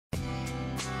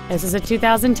This is a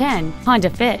 2010 Honda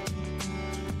Fit.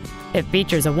 It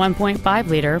features a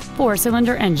 1.5-liter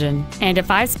four-cylinder engine and a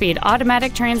 5-speed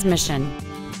automatic transmission.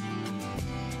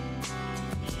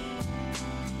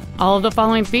 All of the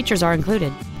following features are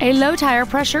included: a low tire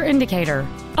pressure indicator,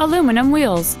 aluminum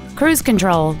wheels, cruise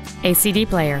control, a CD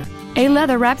player, a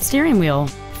leather-wrapped steering wheel,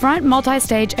 front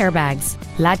multi-stage airbags,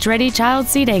 latch-ready child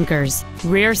seat anchors,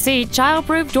 rear seat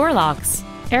child-proof door locks,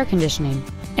 air conditioning,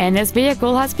 and this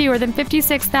vehicle has fewer than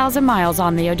 56,000 miles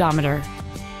on the odometer.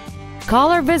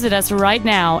 Call or visit us right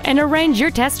now and arrange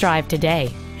your test drive today.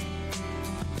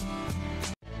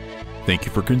 Thank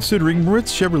you for considering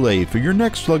Moritz Chevrolet for your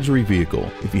next luxury vehicle.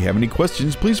 If you have any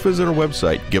questions, please visit our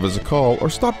website, give us a call, or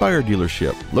stop by our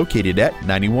dealership located at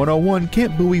 9101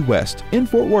 Camp Bowie West in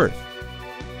Fort Worth.